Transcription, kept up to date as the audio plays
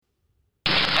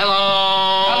Hello?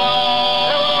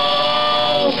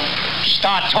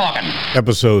 Start talking.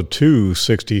 Episode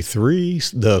 263,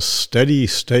 The Steady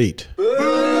State.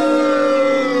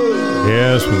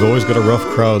 Yes, we've always got a rough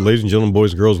crowd. Ladies and gentlemen,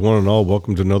 boys and girls, one and all,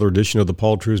 welcome to another edition of the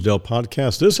Paul Truesdell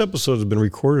Podcast. This episode has been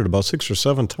recorded about 6 or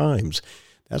 7 times.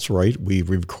 That's right. We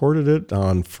recorded it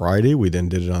on Friday. We then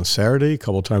did it on Saturday, a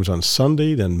couple times on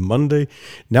Sunday, then Monday.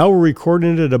 Now we're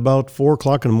recording it at about 4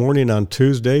 o'clock in the morning on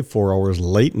Tuesday, 4 hours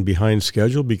late and behind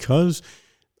schedule because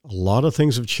a lot of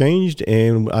things have changed.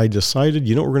 And I decided,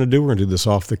 you know what we're going to do? We're going to do this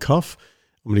off the cuff.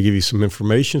 I'm going to give you some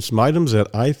information, some items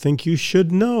that I think you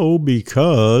should know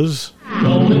because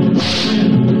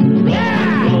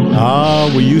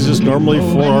we use this normally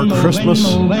for our Christmas.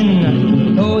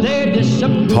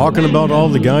 Talking about all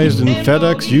the guys in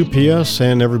FedEx, UPS,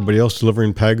 and everybody else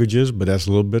delivering packages, but that's a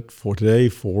little bit for today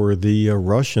for the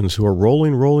Russians who are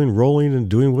rolling, and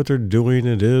doing what they're doing.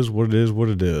 It is what it is, what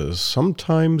it is.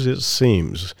 Sometimes it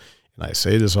seems, and I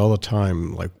say this all the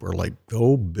time, like we're like,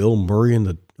 Bill Murray in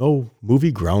the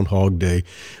movie Groundhog Day.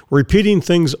 We're repeating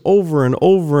things over and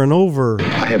over and over.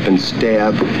 I have been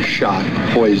stabbed, shot,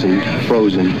 poisoned,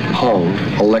 frozen, hung,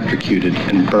 electrocuted,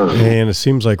 and burned. And it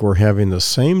seems like we're having the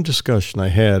same discussion I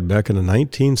had back in the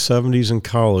 1970s in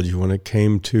college when it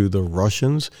came to the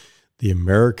Russians, the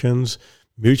Americans,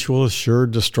 mutual assured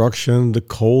destruction, the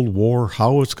Cold War,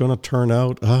 how it's going to turn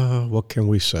out. What can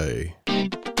we say?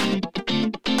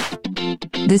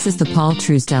 This is the Paul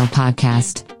Truesdell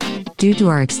Podcast. Due to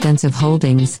our extensive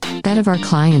holdings, that of our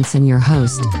clients and your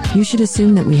host, you should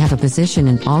assume that we have a position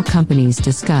in all companies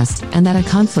discussed and that a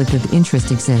conflict of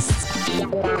interest exists.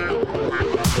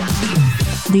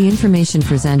 The information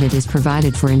presented is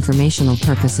provided for informational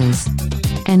purposes.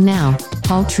 And now,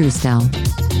 Paul Truesdell.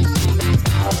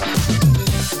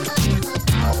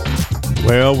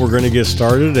 Well, we're going to get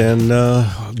started, and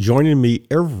joining me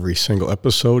every single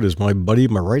episode is my buddy,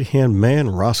 my right-hand man,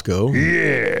 Roscoe.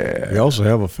 Yeah. We also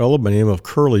have a fellow by the name of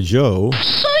Curly Joe.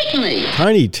 Certainly.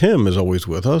 Tiny Tim is always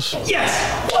with us. Yes.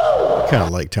 I kind of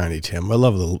like Tiny Tim. I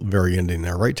love the very ending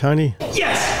there. Right, Tiny?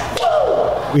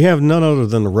 Yes. We have none other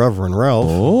than the Reverend Ralph.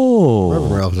 Oh.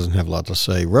 Reverend Ralph doesn't have a lot to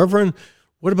say. Reverend,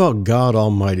 what about God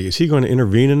Almighty? Is he going to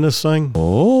intervene in this thing?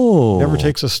 Oh. Never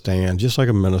takes a stand, just like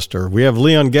a minister. We have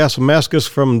Leon Gasimascus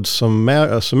from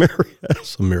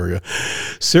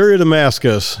Syria,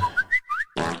 Damascus.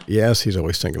 Yes, he's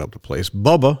always thinking up the place.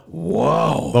 Bubba.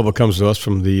 Wow. Bubba comes to us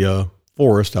from the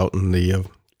forest out in the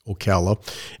Ocala.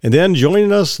 And then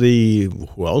joining us, who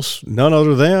else? None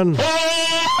other than...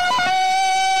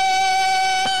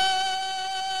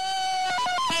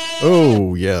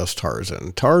 Oh, yes,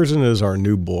 Tarzan. Tarzan is our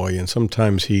new boy, and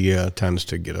sometimes he tends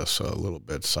to get us a little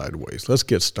bit sideways. Let's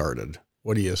get started.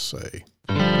 What do you say?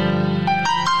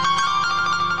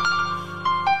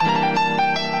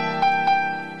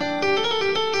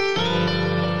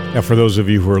 Now, for those of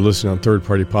you who are listening on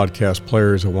third-party podcast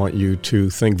players, I want you to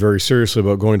think very seriously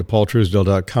about going to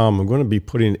paultruesdell.com. I'm going to be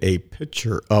putting a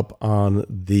picture up on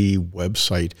the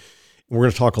website. We're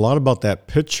going to talk a lot about that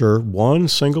picture, one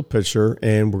single picture,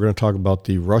 and we're going to talk about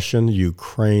the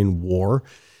Russian-Ukraine war.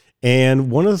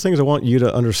 And one of the things I want you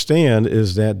to understand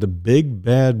is that the big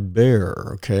bad bear,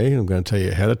 okay, I'm going to tell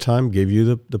you ahead of time, give you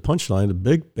the punchline, the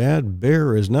big bad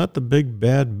bear is not the big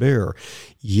bad bear.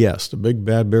 Yes, the big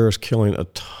bad bear is killing a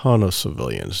ton of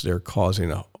civilians. They're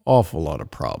causing an awful lot of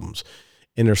problems.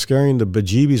 And they're scaring the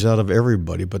bejeebies out of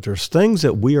everybody. But there's things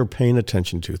that we are paying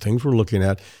attention to, things we're looking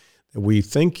at, that we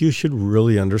think you should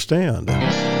really understand.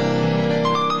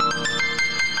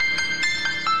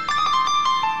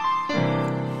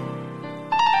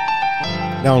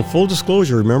 Now, in full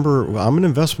disclosure, remember, I'm an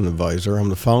investment advisor. I'm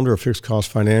the founder of Fixed Cost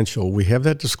Financial. We have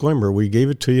that disclaimer. We gave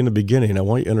it to you in the beginning. I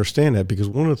want you to understand that because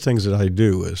one of the things that I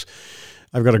do is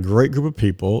I've got a great group of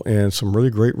people and some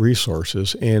really great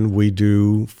resources, and we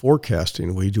do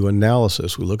forecasting. We do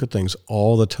analysis. We look at things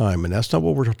all the time, and that's not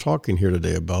what we're talking here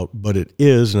today about, but it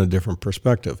is in a different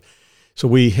perspective. So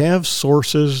we have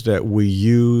sources that we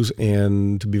use,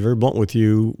 and to be very blunt with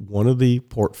you, one of the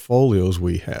portfolios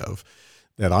we have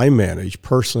that I manage,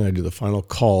 personally, I do the final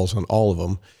calls on all of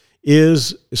them,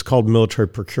 is called military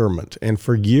procurement. And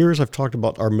for years, I've talked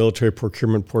about our military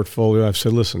procurement portfolio. I've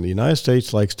said, listen, the United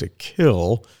States likes to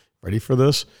kill, ready for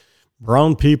this,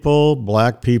 brown people,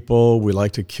 black people. We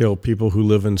like to kill people who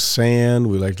live in sand.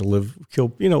 We like to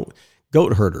kill,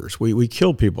 goat herders. We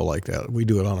kill people like that. We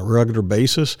do it on a regular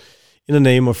basis. in the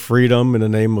name of freedom, in the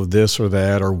name of this or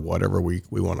that or whatever we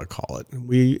want to call it.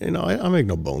 I make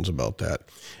no bones about that.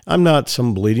 I'm not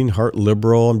some bleeding heart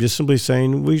liberal. I'm just simply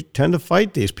saying we tend to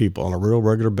fight these people on a real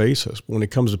regular basis. But when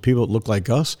it comes to people that look like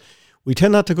us, we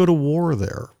tend not to go to war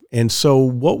there. And so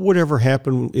what would ever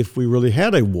happen if we really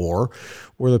had a war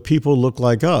where the people look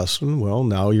like us? And well,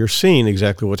 now you're seeing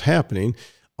exactly what's happening.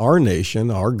 Our nation,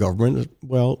 our government,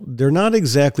 well, they're not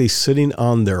exactly sitting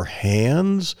on their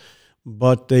hands,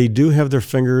 but they do have their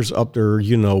fingers up their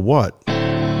you-know-what.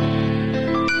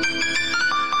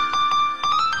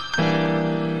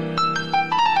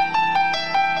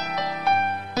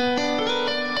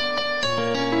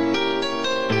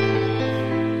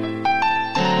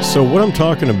 So what I'm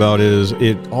talking about is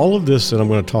all of this that I'm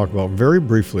going to talk about very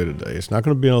briefly today. It's not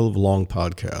going to be a long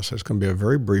podcast. It's going to be a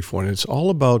very brief one. It's all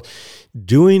about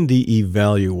doing the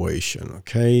evaluation,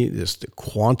 okay? It's the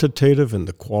quantitative and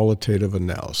the qualitative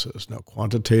analysis. Now,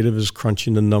 quantitative is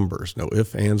crunching the numbers. No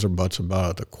ifs, ands, or buts about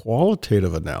it. The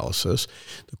qualitative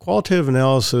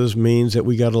analysis means that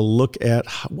we got to look at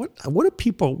what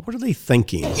are they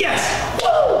thinking? Yes!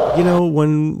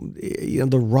 When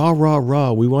the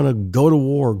rah, we want to go to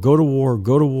war.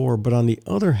 But on the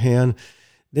other hand,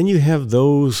 then you have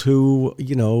those who,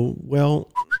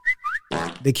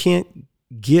 they can't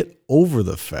get over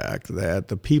the fact that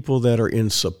the people that are in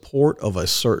support of a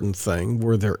certain thing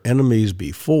were their enemies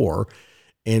before,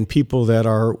 and people that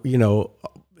are, in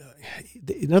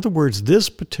other words, this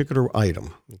particular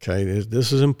item, okay,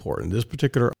 this is important. This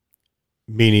particular,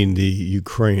 meaning the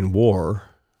Ukraine war,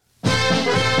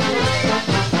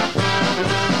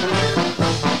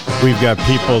 we've got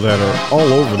people that are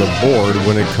all over the board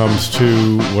when it comes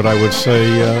to what I would say,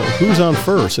 who's on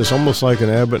first. It's almost like an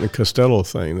Abbott and Costello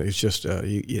thing. It's just,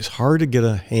 it's hard to get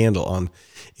a handle on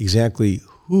exactly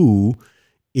who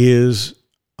is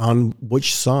on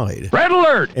which side. Red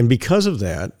alert! And because of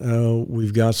that,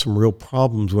 we've got some real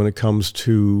problems when it comes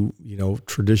to,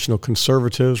 traditional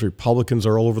conservatives. Republicans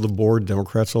are all over the board,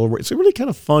 Democrats all over. It's really kind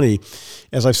of funny.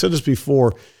 As I've said this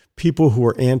before, people who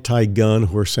are anti-gun,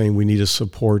 who are saying we need to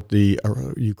support the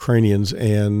Ukrainians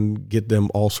and get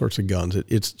them all sorts of guns.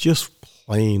 It's just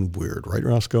plain weird, right,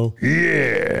 Roscoe?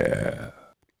 Yeah.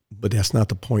 But that's not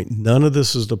the point. None of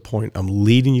this is the point. I'm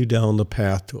leading you down the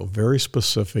path to a very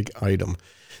specific item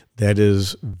that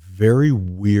is very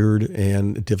weird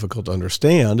and difficult to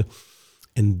understand,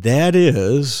 and that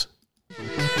is...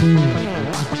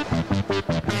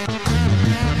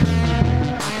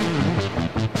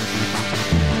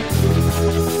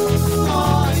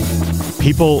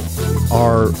 people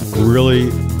are really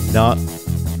not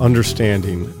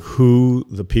understanding who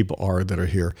the people are that are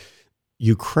here.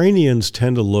 Ukrainians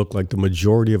tend to look like the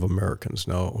majority of Americans.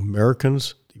 Now,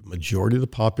 Americans, the majority of the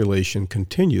population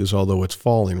continues, although it's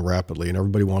falling rapidly, and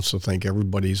everybody wants to think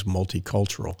everybody's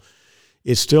multicultural.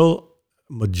 It's still,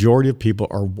 majority of people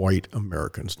are white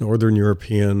Americans, Northern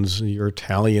Europeans, your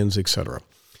Italians, etc.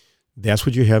 That's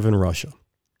what you have in Russia.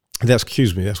 That's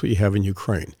what you have in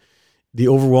Ukraine. The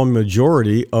overwhelming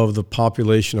majority of the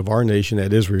population of our nation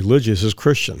that is religious is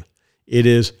Christian. It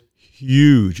is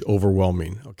huge,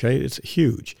 overwhelming, okay? It's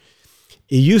huge.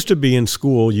 It used to be in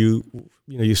school, you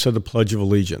said the Pledge of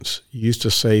Allegiance. You used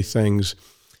to say things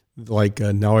like,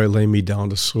 now I lay me down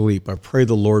to sleep. I pray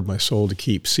the Lord my soul to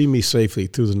keep. See me safely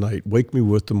through the night. Wake me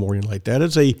with the morning light. That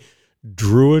is a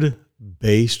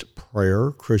Druid-based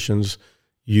prayer. Christians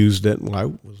used it. When I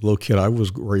was a little kid, I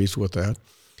was raised with that.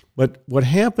 But what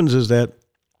happens is that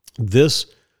this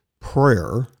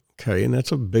prayer, okay, and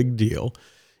that's a big deal,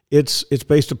 it's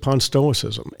based upon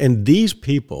Stoicism. And these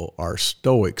people are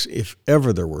Stoics, if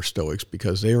ever there were Stoics,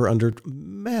 because they are under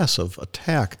massive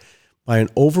attack by an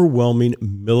overwhelming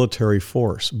military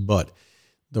force. But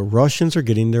the Russians are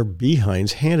getting their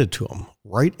behinds handed to them,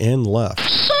 right and left.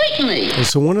 Certainly. And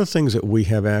so one of the things that we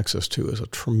have access to is a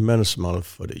tremendous amount of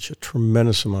footage, a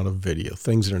tremendous amount of video,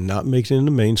 things that are not making it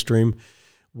into mainstream.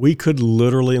 We could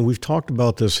literally, and we've talked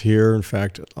about this here. In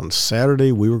fact, on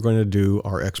Saturday, we were going to do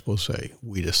our expose.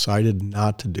 We decided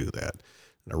not to do that.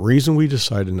 And the reason we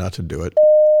decided not to do it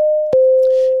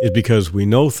is because we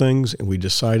know things, and we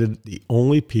decided the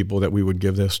only people that we would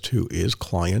give this to is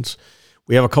clients.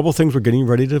 We have a couple of things we're getting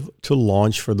ready to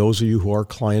launch for those of you who are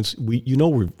clients.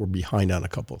 We're behind on a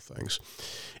couple of things.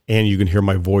 And you can hear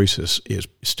my voice is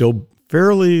still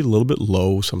fairly a little bit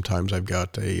low. Sometimes I've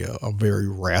got a very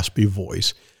raspy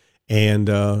voice, and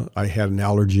I had an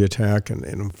allergy attack, and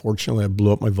unfortunately I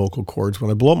blew up my vocal cords.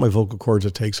 When I blow up my vocal cords,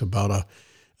 it takes about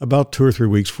 2 or 3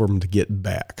 weeks for them to get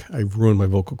back. I've ruined my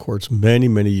vocal cords many,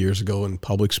 many years ago in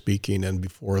public speaking, and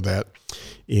before that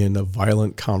in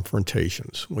violent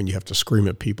confrontations when you have to scream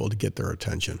at people to get their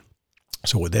attention.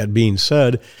 So with that being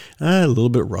said, a little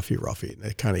bit roughy.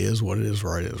 It kind of is what it is,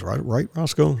 right,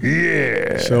 Roscoe?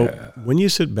 Yeah. So when you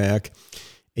sit back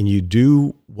and you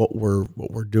do what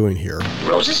we're doing here.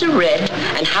 Roses are red,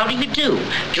 and how do you do?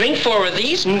 Drink 4 of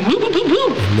these, and woo, woo, woo,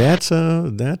 woo. And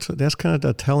that's kind of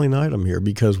a telling item here,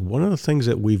 because one of the things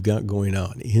that we've got going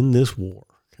on in this war,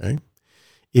 okay,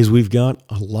 is we've got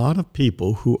a lot of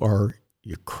people who are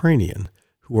Ukrainian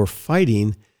who are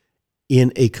fighting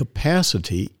in a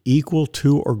capacity equal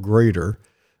to or greater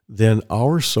than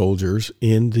our soldiers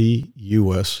in the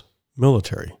U.S.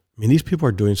 military. I mean, these people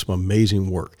are doing some amazing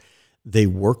work. They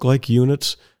work like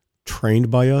units, trained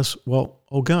by us. Well,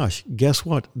 oh gosh, guess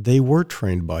what? They were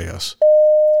trained by us.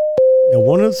 Now,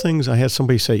 one of the things I had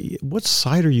somebody say, what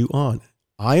side are you on?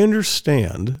 I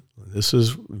understand, this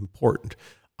is important,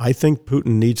 I think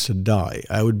Putin needs to die.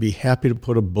 I would be happy to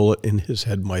put a bullet in his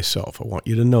head myself. I want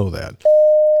you to know that.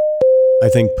 I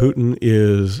think Putin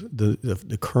is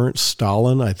the current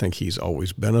Stalin. I think he's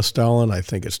always been a Stalin. I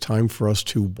think it's time for us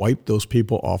to wipe those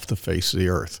people off the face of the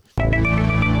earth.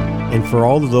 And for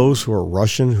all of those who are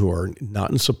Russian, who are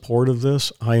not in support of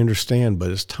this, I understand,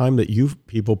 but it's time that you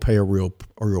people pay a real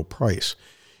price.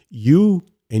 You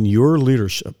and your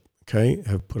leadership, okay,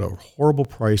 have put a horrible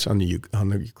price on the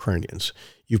Ukrainians.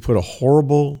 You've put a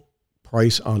horrible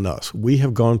price on us. We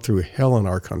have gone through hell in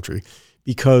our country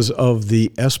because of the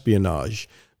espionage.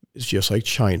 It's just like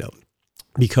China,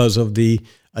 because of the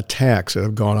attacks that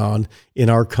have gone on in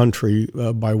our country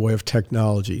by way of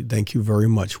technology. Thank you very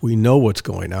much. We know what's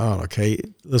going on, okay?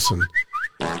 Listen,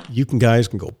 you guys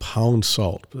can go pound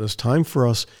salt, but it's time for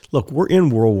us. Look, we're in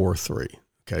World War III,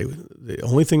 okay? The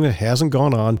only thing that hasn't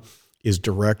gone on is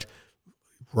direct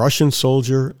Russian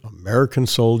soldier, American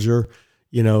soldier,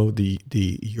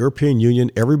 the European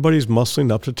Union. Everybody's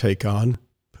muscling up to take on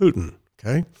Putin,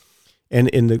 okay?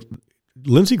 And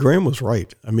Lindsey Graham was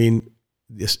right. I mean,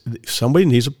 somebody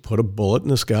needs to put a bullet in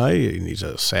this guy. He needs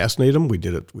to assassinate him. We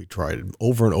did it. We tried it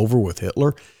over and over with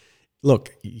Hitler.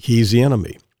 Look, he's the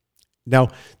enemy. Now,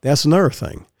 that's another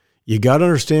thing. You got to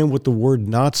understand what the word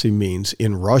Nazi means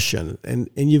in Russian, and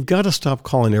you've got to stop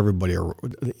calling everybody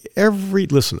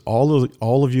listen,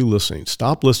 all of you listening,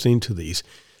 stop listening to these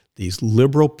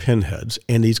liberal pinheads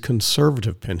and these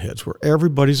conservative pinheads where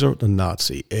everybody's a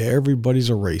Nazi,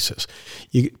 everybody's a racist.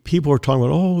 People are talking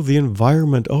about, the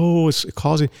environment, it's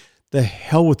causing, the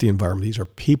hell with the environment. These are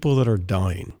people that are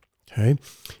dying, okay?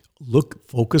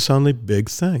 Focus on the big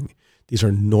thing. These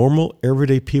are normal,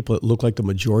 everyday people that look like the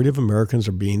majority of Americans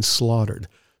are being slaughtered.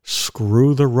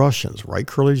 Screw the Russians, right,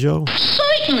 Curly Joe?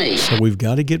 Certainly. So we've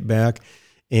got to get back,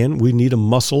 and we need to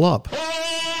muscle up.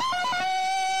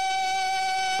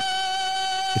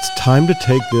 It's time to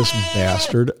take this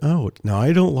bastard out. Now,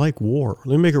 I don't like war.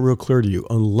 Let me make it real clear to you.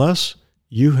 Unless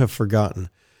you have forgotten,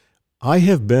 I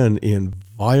have been in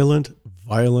violent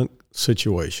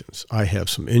situations. I have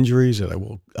some injuries that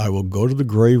I will go to the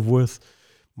grave with.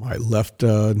 My left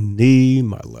knee,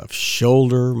 my left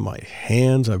shoulder, my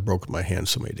hands. I've broken my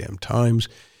hands so many damn times.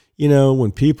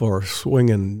 When people are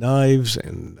swinging knives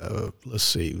and,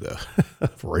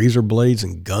 razor blades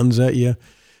and guns at you,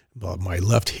 my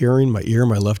left hearing, my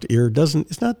left ear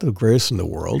it's not the greatest in the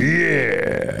world.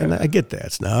 Yeah. And I get that.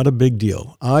 It's not a big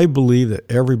deal. I believe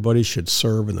that everybody should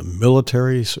serve in the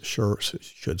military,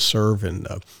 should serve in,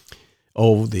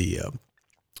 the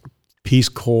Peace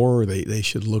Corps. They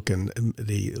should look in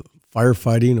the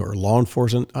firefighting or law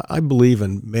enforcement. I believe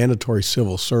in mandatory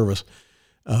civil service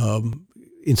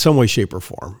in some way, shape, or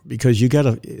form, because you got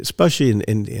to, especially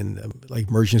in like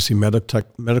emergency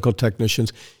medical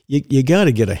technicians, you got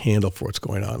to get a handle for what's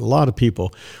going on. A lot of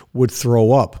people would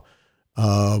throw up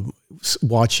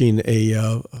watching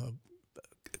a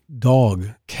dog,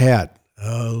 cat,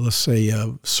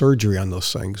 surgery on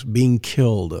those things, being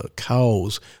killed,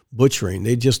 cows, butchering.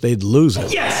 They'd lose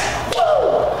it. Yes!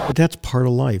 But that's part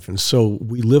of life. And so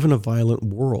we live in a violent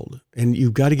world, and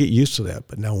you've got to get used to that.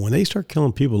 But now when they start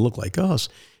killing people who look like us,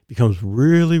 it becomes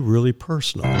really, really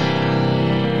personal.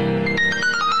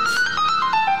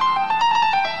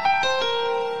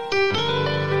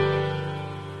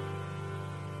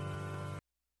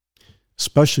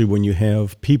 Especially when you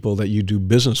have people that you do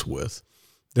business with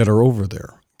that are over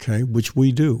there, okay, which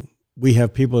we do. We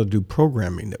have people that do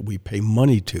programming that we pay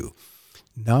money to,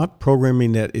 not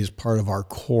programming that is part of our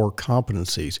core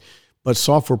competencies, but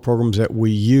software programs that we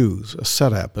use. A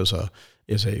setup is a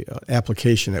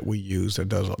application that we use that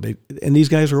does all. And these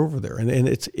guys are over there, and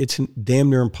it's damn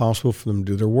near impossible for them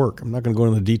to do their work. I'm not going to go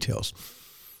into the details,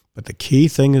 but the key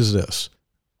thing is this: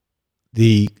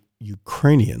 the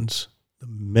Ukrainians, the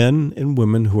men and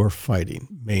women who are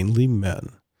fighting, mainly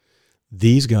men,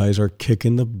 these guys are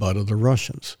kicking the butt of the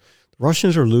Russians. The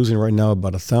Russians are losing right now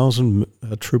about 1,000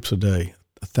 troops a day.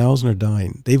 1,000 are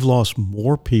dying. They've lost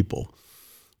more people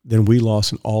than we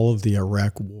lost in all of the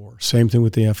Iraq war. Same thing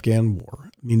with the Afghan war.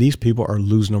 I mean, these people are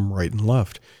losing them right and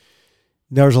left.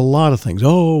 There's a lot of things.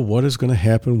 Oh, what is going to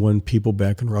happen when people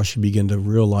back in Russia begin to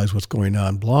realize what's going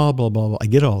on? Blah, blah, blah, blah. I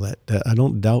get all that. I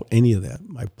don't doubt any of that.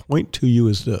 My point to you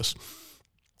is this.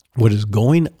 What is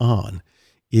going on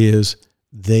is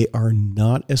they are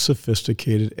not as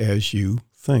sophisticated as you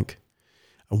think.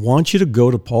 I want you to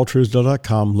go to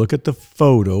paultruesdale.com, look at the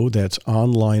photo that's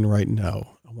online right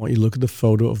now. I want you to look at the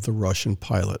photo of the Russian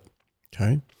pilot,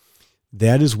 okay?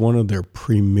 That is one of their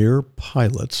premier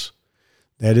pilots.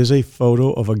 That is a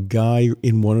photo of a guy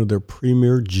in one of their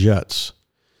premier jets.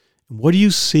 What do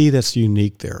you see that's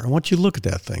unique there? I want you to look at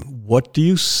that thing. What do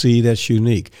you see that's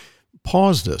unique?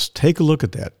 Pause this. Take a look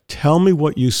at that. Tell me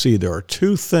what you see. There are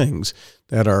two things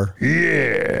that are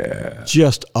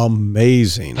just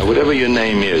amazing. Now, whatever your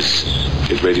name is,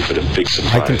 get ready for the big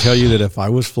surprise. I can tell you that if I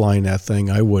was flying that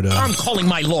thing, I would... I'm calling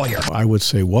my lawyer. I would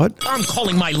say, what? I'm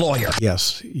calling my lawyer.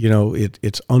 Yes.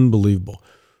 It's unbelievable.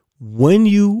 When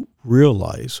you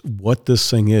realize what this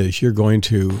thing is, you're going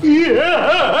to...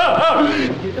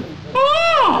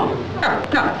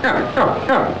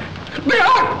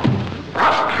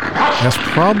 That's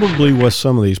probably what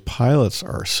some of these pilots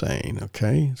are saying,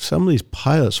 okay? Some of these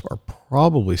pilots are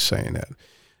probably saying that.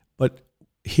 But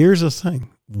here's the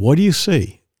thing. What do you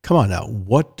see? Come on now.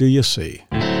 What do you see?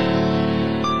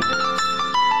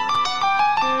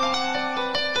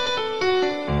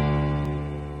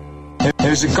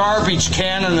 There's a garbage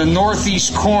can in the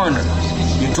northeast corner.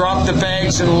 You drop the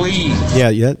bags and leave.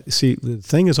 Yeah. See, the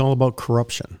thing is all about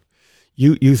corruption.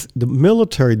 The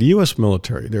military, the U.S.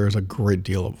 military, there is a great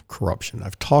deal of corruption.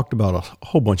 I've talked about a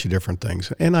whole bunch of different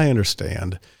things, and I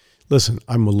understand. Listen,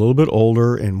 I'm a little bit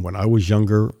older, and when I was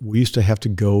younger, we used to have to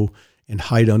go and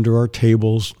hide under our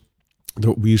tables.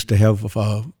 We used to have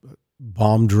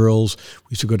bomb drills.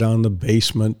 We used to go down in the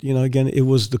basement. Again, it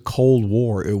was the Cold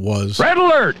War. It was... Red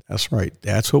alert! That's right.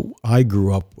 That's what I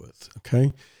grew up with,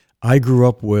 okay? I grew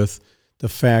up with the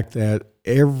fact that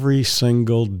every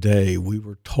single day we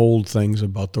were told things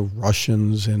about the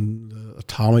Russians and the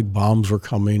atomic bombs were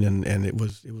coming and it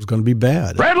was going to be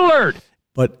bad. Red alert!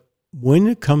 But when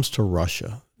it comes to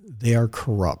Russia, they are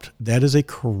corrupt. That is a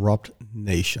corrupt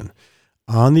nation.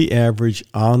 On the average,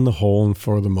 on the whole, and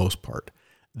for the most part,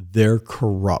 they're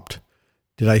corrupt.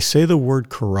 Did I say the word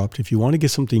corrupt? If you want to get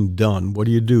something done, what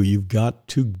do? You've got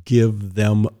to give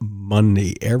them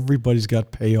money. Everybody's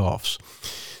got payoffs.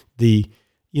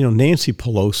 Nancy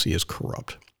Pelosi is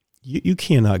corrupt. You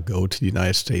cannot go to the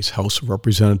United States House of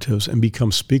Representatives and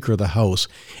become Speaker of the House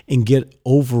and get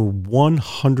over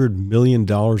 $100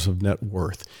 million of net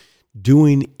worth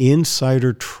doing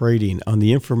insider trading on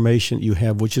the information you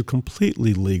have, which is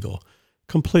completely legal.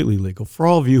 Completely legal. For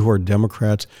all of you who are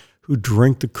Democrats who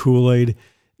drink the Kool-Aid,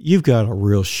 you've got a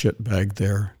real shitbag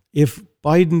there. If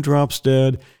Biden drops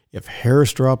dead, if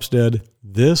Harris drops dead,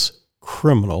 this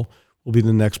criminal will be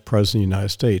the next president of the United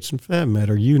States. And for that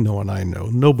matter, you know and I know,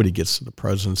 nobody gets to the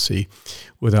presidency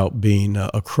without being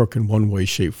a crook in one way,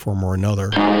 shape, form, or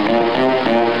another.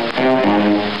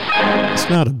 It's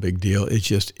not a big deal. It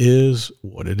just is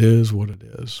what it is, what it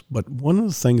is. But one of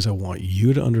the things I want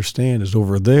you to understand is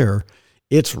over there,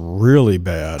 it's really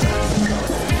bad.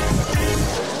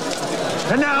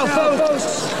 And now,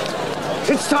 folks,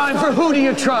 it's time for Who Do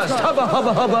You Trust? Hubba,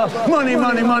 hubba, hubba, money,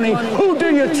 money, money. Who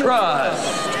do you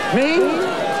trust? Me?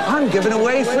 I'm giving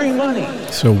away free money.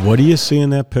 So what do you see in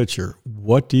that picture?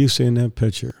 What do you see in that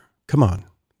picture? Come on.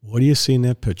 What do you see in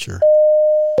that picture?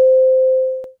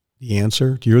 The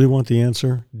answer? Do you really want the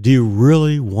answer? Do you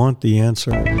really want the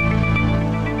answer?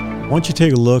 Why don't you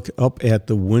take a look up at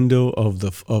the window of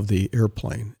the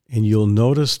airplane, and you'll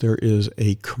notice there is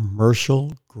a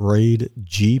commercial-grade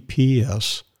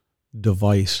GPS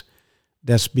device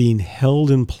that's being held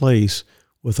in place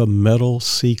with a metal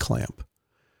C-clamp.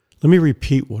 Let me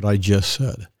repeat what I just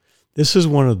said. This is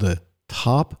one of the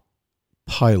top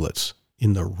pilots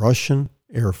in the Russian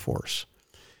Air Force.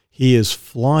 He is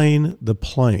flying the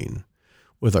plane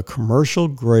with a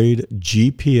commercial-grade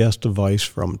GPS device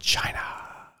from China.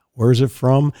 Where is it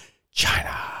from?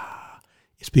 China.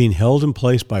 It's being held in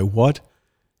place by what?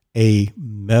 A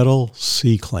metal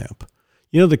C-clamp.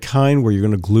 You know the kind where you're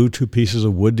going to glue two pieces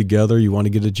of wood together, you want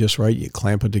to get it just right, you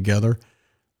clamp it together?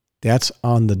 That's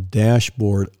on the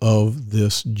dashboard of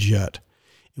this jet.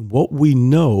 And what we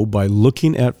know by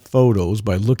looking at photos,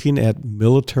 by looking at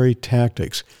military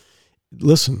tactics,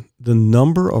 listen, the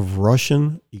number of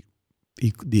Russian,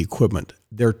 the equipment,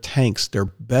 their tanks, their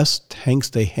best tanks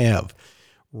they have,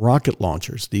 rocket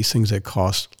launchers, these things that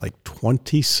cost like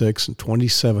 $26 and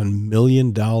 $27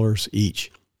 million each.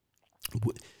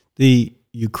 The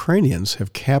Ukrainians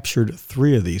have captured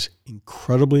 3 of these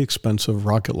incredibly expensive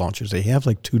rocket launchers. They have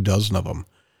like 24 of them.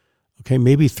 Okay,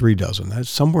 maybe 36. That's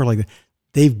somewhere like that.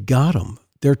 They've got them.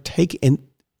 They're taking, and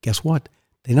guess what?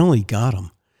 They not only got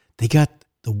them, they got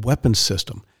the weapons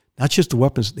system. Not just the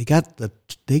weapons, they got the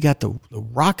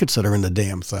rockets that are in the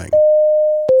damn thing.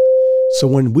 So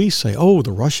when we say, oh,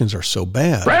 the Russians are so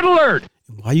bad. Red alert!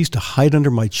 I used to hide under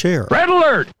my chair. Red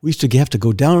alert! We used to have to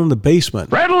go down in the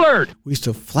basement. Red alert! We used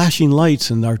to flashing lights,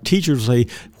 and our teachers would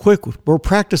say, quick, we're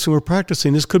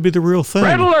practicing. This could be the real thing.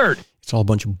 Red alert! It's all a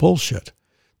bunch of bullshit.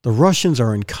 The Russians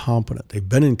are incompetent. They've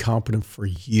been incompetent for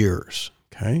years,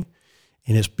 okay?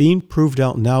 And it's being proved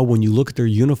out now when you look at their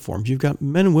uniforms. You've got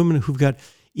men and women who've got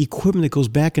equipment that goes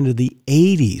back into the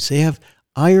 80s. They have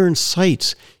iron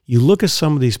sights. You look at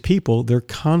some of these people, they're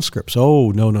conscripts. Oh,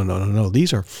 no.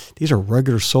 These are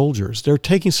regular soldiers. They're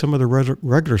taking some of the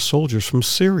regular soldiers from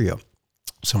Syria,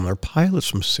 some of their pilots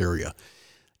from Syria.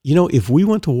 You know, if we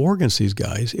went to war against these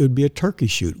guys, it would be a turkey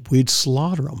shoot. We'd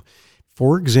slaughter them.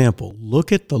 For example,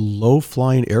 look at the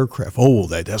low-flying aircraft. Oh,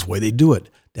 that's the way they do it.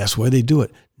 That's the way they do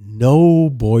it. No,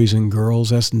 boys and girls,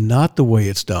 that's not the way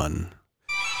it's done.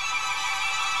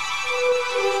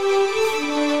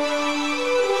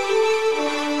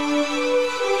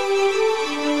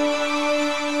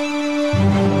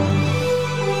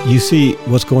 You see,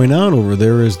 what's going on over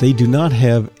there is they do not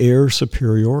have air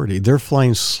superiority. They're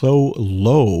flying so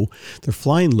low. They're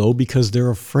flying low because they're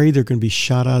afraid they're going to be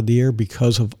shot out of the air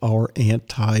because of our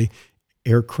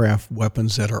anti-aircraft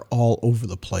weapons that are all over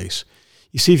the place.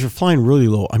 You see, if you're flying really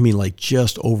low, I mean like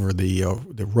just over the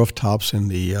rooftops and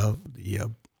the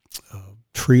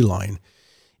tree line,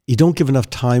 you don't give enough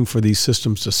time for these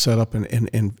systems to set up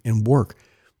and work.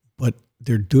 But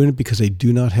they're doing it because they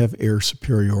do not have air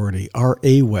superiority. Our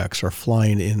AWACS are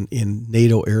flying in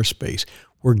NATO airspace.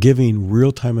 We're giving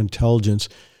real-time intelligence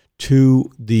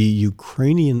to the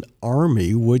Ukrainian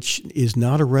army, which is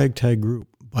not a ragtag group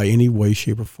by any way,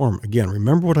 shape, or form. Again,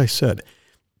 remember what I said.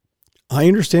 I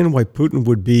understand why Putin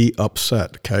would be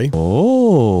upset, okay?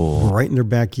 Oh. We're right in their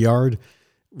backyard.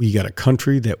 We got a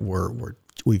country that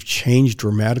we've changed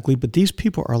dramatically, but these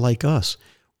people are like us.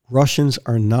 Russians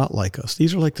are not like us.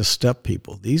 These are like the steppe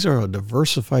people. These are a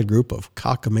diversified group of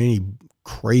cockamamie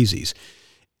crazies.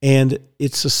 And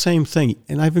it's the same thing.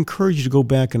 And I've encouraged you to go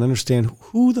back and understand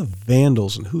who the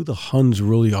Vandals and who the Huns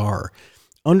really are.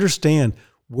 Understand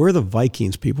where the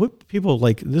Vikings, people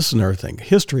like, this is another thing.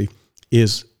 History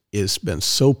is been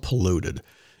so polluted.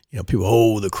 You know,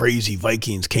 people, the crazy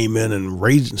Vikings came in and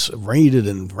raided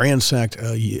and ransacked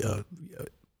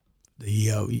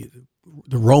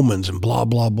the Romans and blah,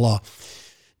 blah, blah.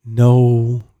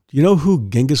 No. Do you know who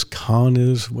Genghis Khan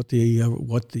is?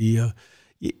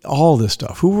 All this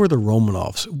stuff. Who were the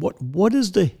Romanovs? What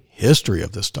is the history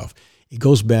of this stuff? It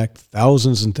goes back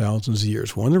thousands and thousands of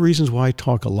years. One of the reasons why I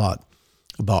talk a lot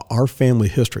about our family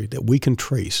history that we can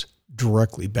trace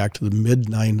directly back to the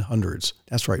mid-900s.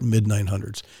 That's right,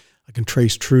 mid-900s. I can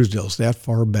trace Truesdale's that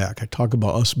far back. I talk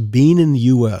about us being in the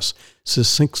U.S.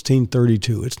 since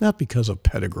 1632. It's not because of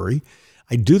pedigree.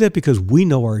 I do that because we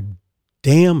know our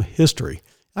damn history.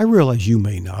 I realize you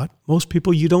may not. Most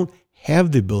people, you don't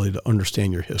have the ability to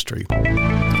understand your history.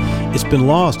 It's been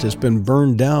lost. It's been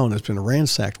burned down. It's been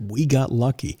ransacked. We got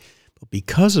lucky. But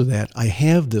because of that, I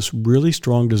have this really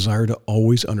strong desire to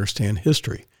always understand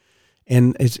history.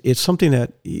 And it's something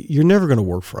that you're never going to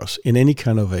work for us in any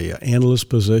kind of a analyst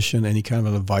position, any kind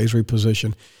of an advisory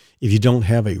position, if you don't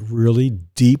have a really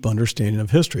deep understanding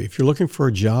of history. If you're looking for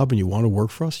a job and you want to work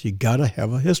for us, you got to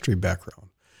have a history background.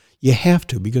 You have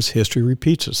to, because history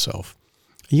repeats itself.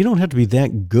 You don't have to be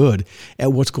that good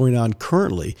at what's going on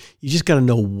currently. You just got to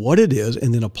know what it is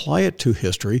and then apply it to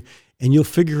history, and you'll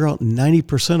figure out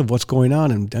 90% of what's going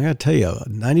on. And I got to tell you,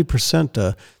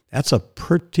 90%, that's a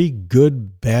pretty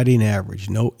good batting average.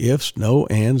 No ifs, no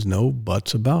ands, no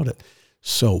buts about it.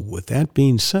 So with that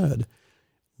being said,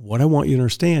 what I want you to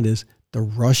understand is the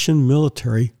Russian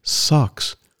military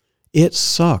sucks. It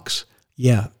sucks.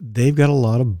 Yeah, they've got a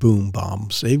lot of boom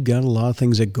bombs. They've got a lot of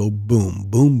things that go boom,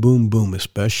 boom, boom, boom,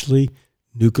 especially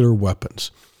nuclear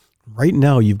weapons. Right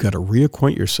now, you've got to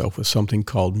reacquaint yourself with something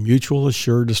called mutual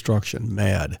assured destruction,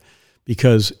 MAD,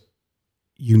 because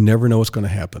you never know what's going to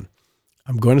happen.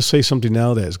 I'm going to say something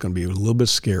now that is going to be a little bit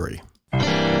scary.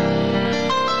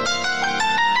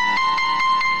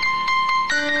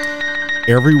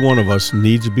 Every one of us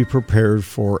needs to be prepared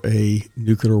for a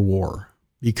nuclear war,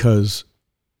 because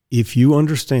if you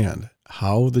understand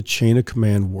how the chain of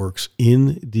command works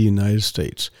in the United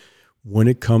States when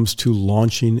it comes to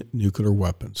launching nuclear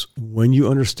weapons, when you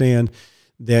understand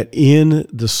that in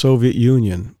the Soviet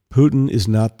Union, Putin is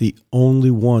not the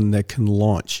only one that can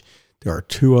launch. There are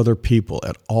 2 other people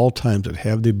at all times that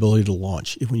have the ability to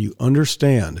launch. When you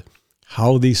understand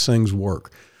how these things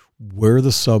work, where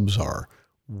the subs are,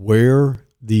 where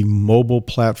the mobile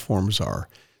platforms are.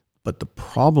 But the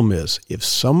problem is, if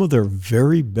some of their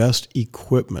very best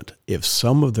equipment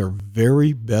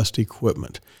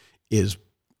is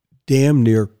damn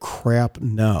near crap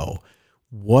now,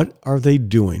 what are they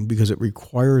doing? Because it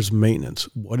requires maintenance.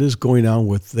 What is going on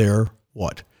with their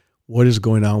what? What is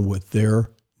going on with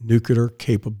their nuclear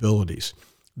capabilities,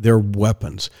 their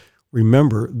weapons?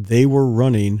 Remember, they were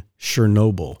running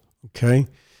Chernobyl, okay?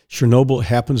 Chernobyl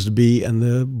happens to be on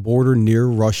the border near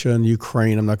Russia and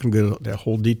Ukraine. I'm not going to go into the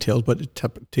whole details, but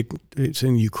it's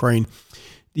in Ukraine.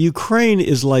 The Ukraine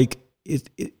is like,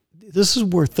 this is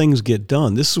where things get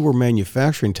done. This is where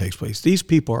manufacturing takes place. These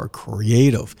people are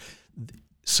creative.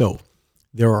 So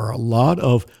there are a lot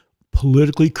of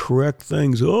politically correct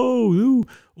things.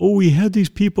 We had these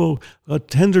people,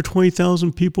 10 or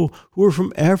 20,000 people who were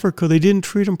from Africa. They didn't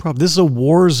treat them properly. This is a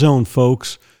war zone,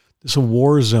 folks. This is a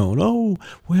war zone. Oh,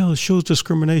 well, it shows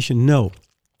discrimination. No.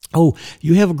 Oh,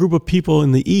 you have a group of people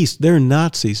in the East. They're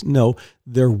Nazis. No,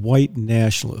 they're white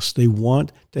nationalists. They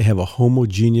want to have a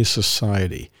homogeneous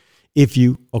society.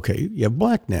 You have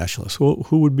black nationalists. Well,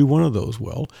 who would be one of those?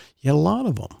 Well, you had a lot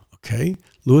of them, okay?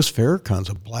 Louis Farrakhan's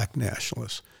a black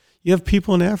nationalist. You have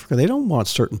people in Africa. They don't want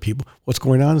certain people. What's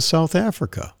going on in South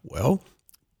Africa? Well,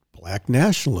 black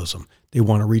nationalism. They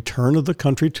want a return of the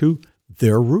country to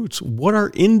their roots. What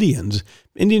are Indians?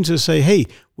 Indians that say, hey,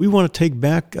 we want to take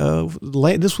back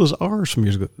land. This was ours some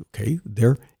years ago. Okay,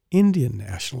 they're Indian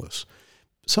nationalists.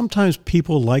 Sometimes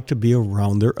people like to be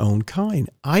around their own kind.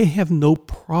 I have no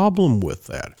problem with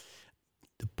that.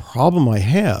 The problem I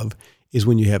have is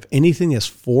when you have anything that's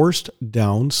forced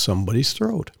down somebody's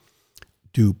throat.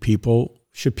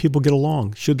 Should people get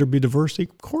along? Should there be diversity?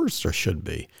 Of course there should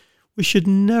be. We should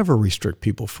never restrict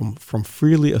people from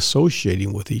freely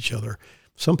associating with each other.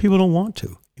 Some people don't want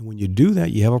to. And when you do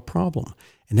that, you have a problem.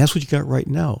 And that's what you got right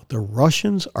now. The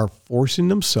Russians are forcing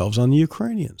themselves on the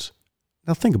Ukrainians.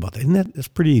 Now think about that. That's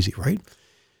pretty easy, right?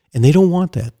 And they don't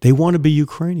want that. They want to be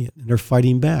Ukrainian, and they're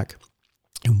fighting back.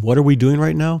 And what are we doing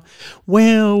right now?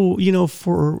 Well,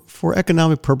 for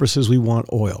economic purposes, we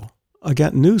want oil. I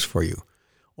got news for you.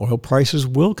 Oil prices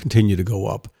will continue to go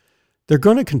up. They're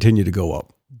going to continue to go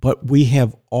up. But we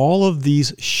have all of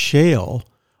these shale,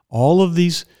 all of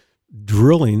these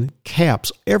drilling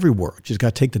caps everywhere. Just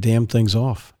got to take the damn things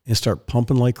off and start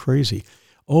pumping like crazy.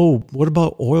 Oh, what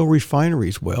about oil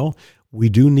refineries? Well, we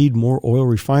do need more oil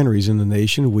refineries in the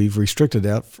nation. We've restricted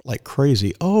that like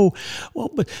crazy. Oh, well,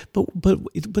 but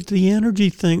the energy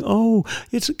thing,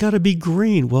 it's got to be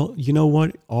green. Well, you know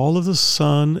what? All of the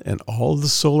sun and all of the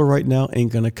solar right now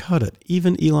ain't going to cut it.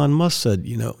 Even Elon Musk said,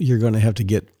 you're going to have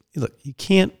to look, you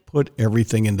can't put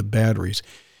everything into batteries.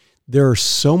 There are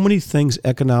so many things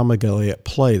economically at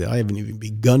play that I haven't even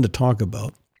begun to talk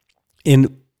about.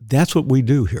 And that's what we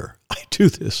do here. I do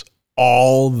this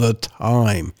all the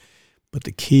time. But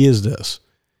the key is this.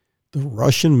 The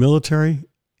Russian military,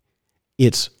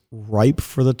 it's ripe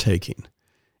for the taking.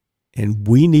 And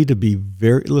we need to be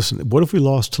listen, what if we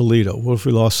lost Toledo? What if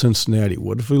we lost Cincinnati?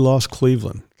 What if we lost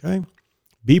Cleveland? Okay?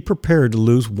 Be prepared to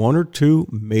lose 1 or 2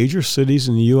 major cities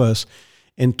in the U.S.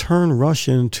 and turn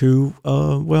Russia into,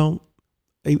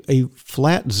 a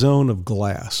flat zone of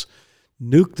glass.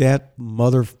 Nuke that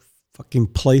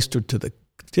motherfucking place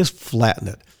just flatten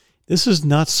it. This is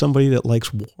not somebody that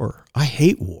likes war. I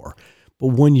hate war. But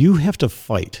when you have to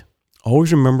fight,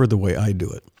 always remember the way I do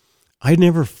it. I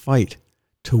never fight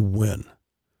to win.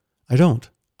 I don't.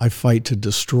 I fight to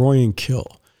destroy and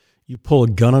kill. You pull a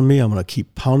gun on me, I'm going to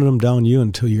keep pounding them down you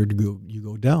until you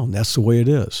go down. That's the way it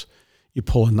is. You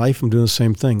pull a knife, I'm doing the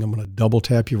same thing. I'm going to double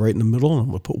tap you right in the middle, and I'm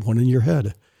going to put one in your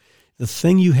head. The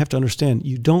thing you have to understand,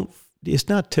 it's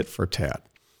not tit for tat.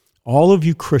 All of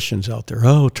you Christians out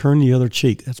there, turn the other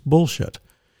cheek. That's bullshit.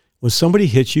 When somebody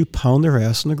hits you, pound their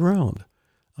ass in the ground.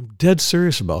 I'm dead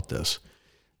serious about this.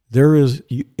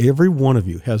 Every one of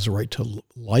you has the right to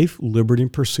life, liberty,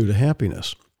 and pursuit of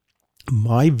happiness.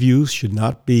 My views should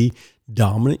not be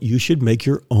dominant. You should make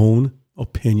your own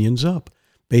opinions up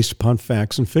based upon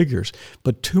facts and figures.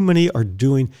 But too many are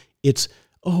doing it's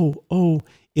FOMO,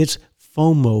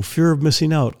 fear of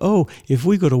missing out. Oh, if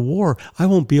we go to war, I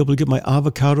won't be able to get my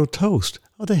avocado toast.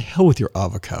 Oh, the hell with your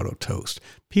avocado toast.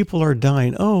 People are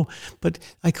dying. Oh, but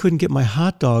I couldn't get my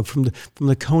hot dog from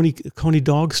the Coney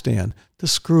dog stand.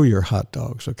 Screw your hot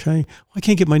dogs, okay? I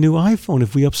can't get my new iPhone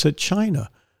if we upset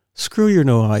China. Screw your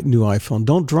new iPhone.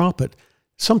 Don't drop it.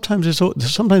 Sometimes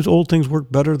old things work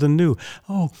better than new.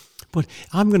 Oh, but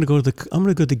I'm going to go to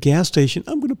the gas station.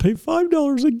 I'm going to pay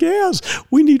 $5 a gas.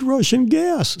 We need Russian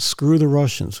gas. Screw the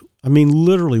Russians. I mean,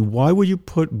 literally, why would you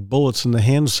put bullets in the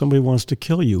hands of somebody who wants to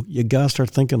kill you? You got to start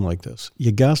thinking like this.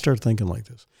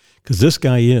 Because this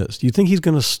guy is. Do you think he's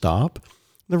going to stop?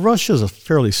 The Russia is a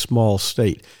fairly small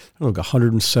state. I don't know,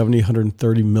 170,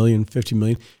 130 million, 50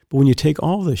 million. But when you take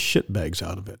all the shitbags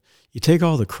out of it, you take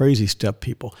all the crazy step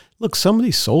people. Look, some of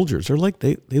these soldiers are like,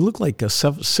 they look like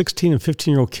 16 and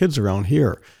 15-year-old kids around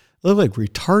here. They look like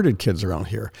retarded kids around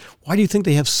here. Why do you think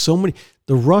they have so many?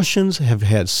 The Russians have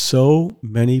had so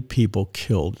many people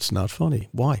killed. It's not funny.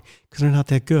 Why? Because they're not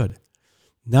that good.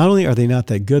 Not only are they not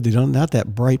that good, they're not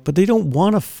that bright, but they don't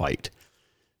want to fight.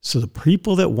 So the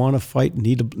people that want to fight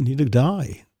need to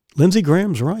die. Lindsey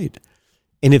Graham's right.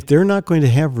 And if they're not going to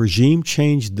have regime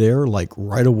change there like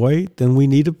right away, then we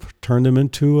need to turn them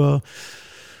into a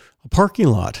parking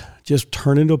lot. Just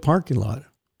turn into a parking lot.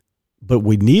 But what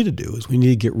we need to do is we need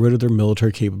to get rid of their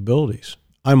military capabilities.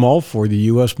 I'm all for the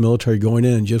U.S. military going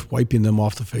in and just wiping them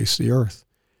off the face of the earth.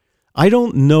 I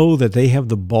don't know that they have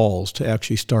the balls to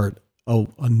actually start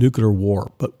a nuclear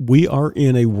war, but we are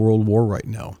in a world war right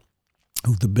now.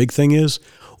 The big thing is,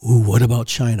 what about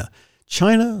China?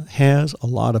 China has a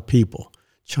lot of people.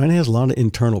 China has a lot of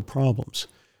internal problems.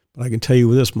 But I can tell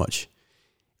you this much.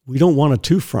 We don't want a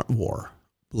two-front war.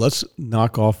 Let's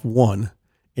knock off one.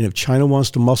 And if China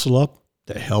wants to muscle up,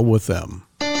 to hell with them.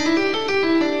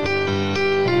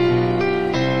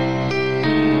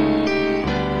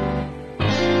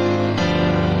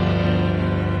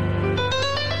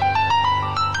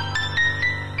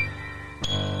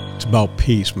 It's about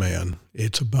peace, man.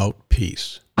 It's about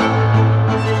peace.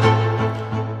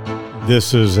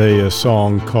 This is a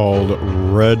song called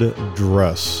Red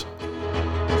Dress.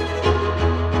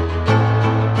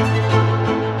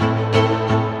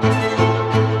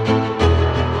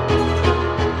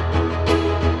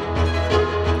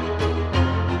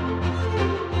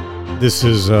 This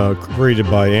is created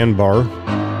by Anbar,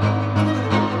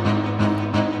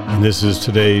 and this is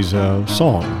today's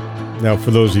song. Now,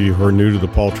 for those of you who are new to the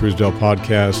Paul Truesdell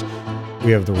podcast,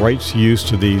 we have the rights to use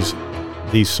to these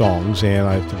songs, and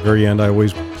at the very end, I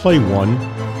always play one.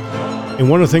 And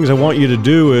one of the things I want you to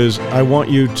do is I want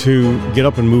you to get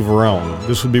up and move around.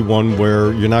 This would be one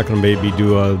where you're not going to maybe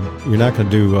do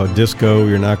a disco,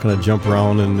 you're not going to jump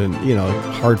around and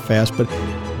hard fast, but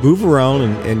move around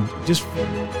and just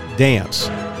dance,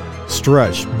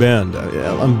 stretch, bend.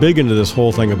 I'm big into this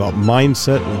whole thing about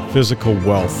mindset and physical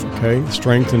wealth, okay?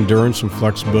 Strength, endurance, and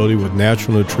flexibility with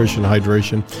natural nutrition,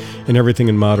 hydration, and everything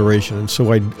in moderation. And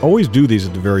so I always do these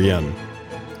at the very end.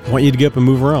 I want you to get up and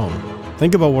move around.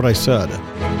 Think about what I said.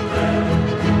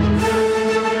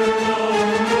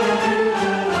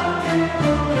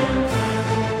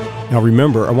 Now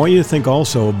remember, I want you to think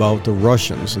also about the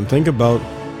Russians and think about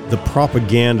the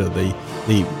propaganda, the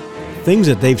things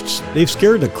that they've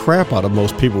scared the crap out of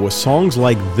most people with songs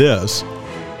like this.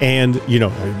 And,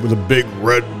 the big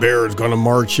red bear is going to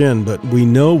march in, but we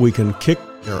know we can kick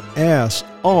their ass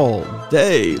all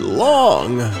day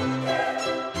long.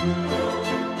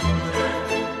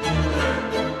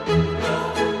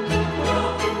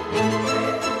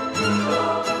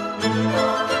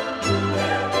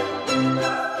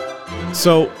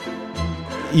 So,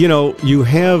 you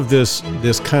have this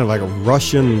kind of like a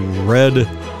Russian red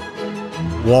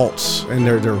waltz, and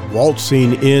they're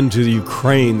waltzing into the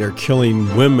Ukraine. They're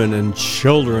killing women and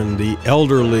children, the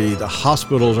elderly. The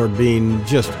hospitals are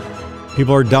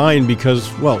people are dying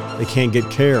because, they can't get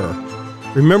care.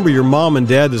 Remember your mom and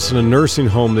dad that's in a nursing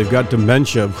home, they've got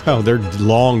dementia. Well, they're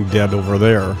long dead over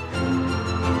there.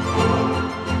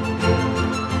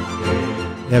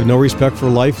 They have no respect for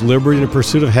life, liberty, and the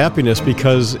pursuit of happiness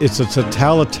because it's a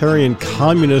totalitarian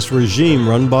communist regime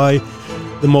run by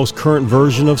the most current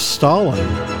version of Stalin.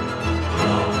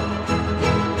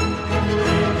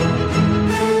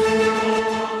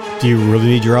 Do you really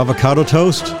need your avocado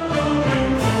toast?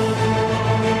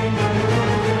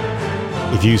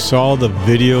 If you saw the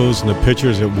videos and the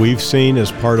pictures that we've seen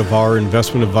as part of our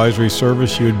investment advisory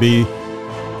service, you would be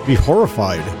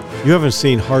horrified. You haven't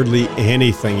seen hardly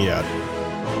anything yet.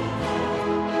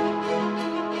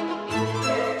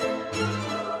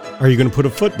 Are you going to put a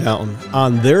foot down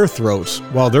on their throats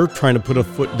while they're trying to put a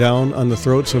foot down on the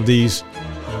throats of these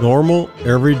normal,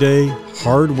 everyday,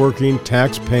 hard-working,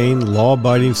 tax-paying,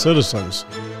 law-abiding citizens?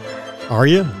 Are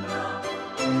you?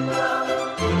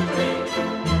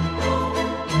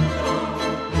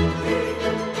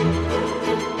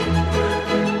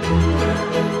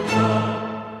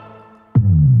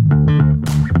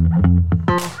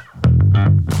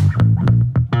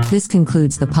 This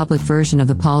concludes the public version of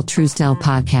the Paul Truesdell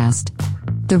podcast.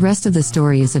 The rest of the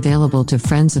story is available to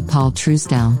friends of Paul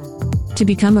Truesdell. To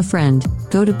become a friend,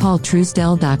 go to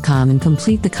paultruesdell.com and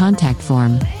complete the contact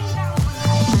form.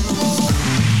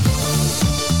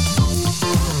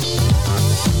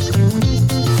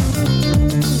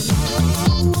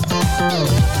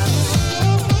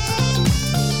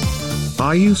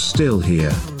 Are you still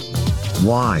here?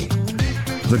 Why?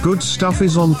 The good stuff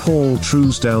is on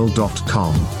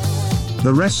paultruesdell.com.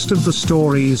 The rest of the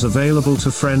story is available to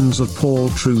friends of Paul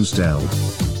Truesdell.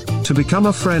 To become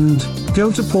a friend,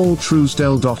 go to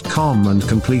paultruesdell.com and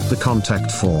complete the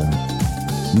contact form.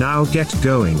 Now get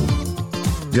going.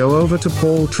 Go over to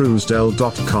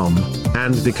paultruesdell.com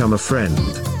and become a friend.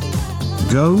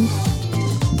 Go.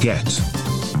 Get.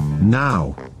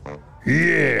 Now.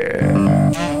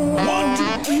 Yeah.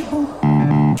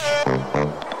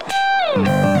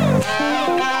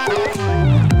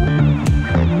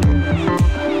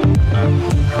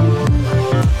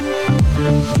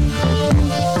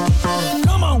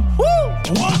 Come on. Woo!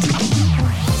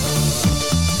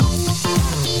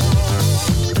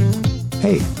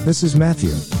 Hey, this is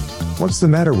Matthew. What's the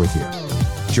matter with you?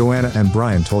 Joanna and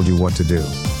Brian told you what to do.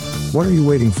 What are you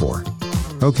waiting for?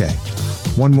 Okay.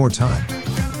 One more time.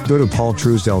 Go to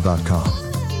paultruesdell.com.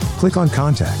 Click on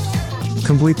Contact.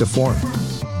 Complete the form.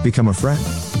 Become a friend.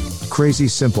 Crazy,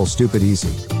 simple, stupid,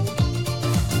 easy.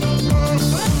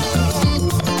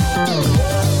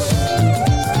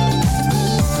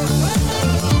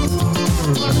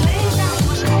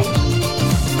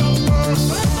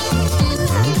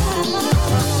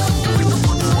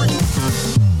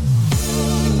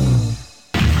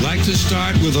 Like to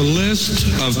start with a list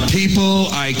of people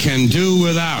I can do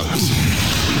without.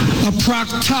 A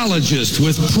proctologist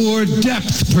with poor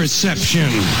depth perception.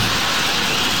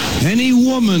 Any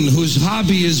woman whose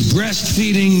hobby is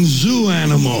breastfeeding zoo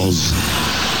animals.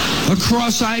 A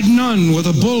cross-eyed nun with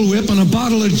a bullwhip and a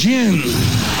bottle of gin.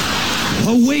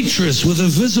 A waitress with a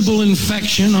visible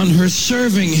infection on her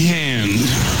serving hand.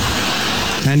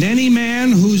 And any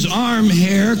man whose arm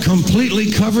hair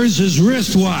completely covers his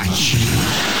wristwatch.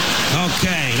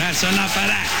 Okay, that's enough of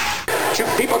that. You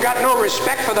people got no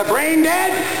respect for the brain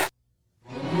dead?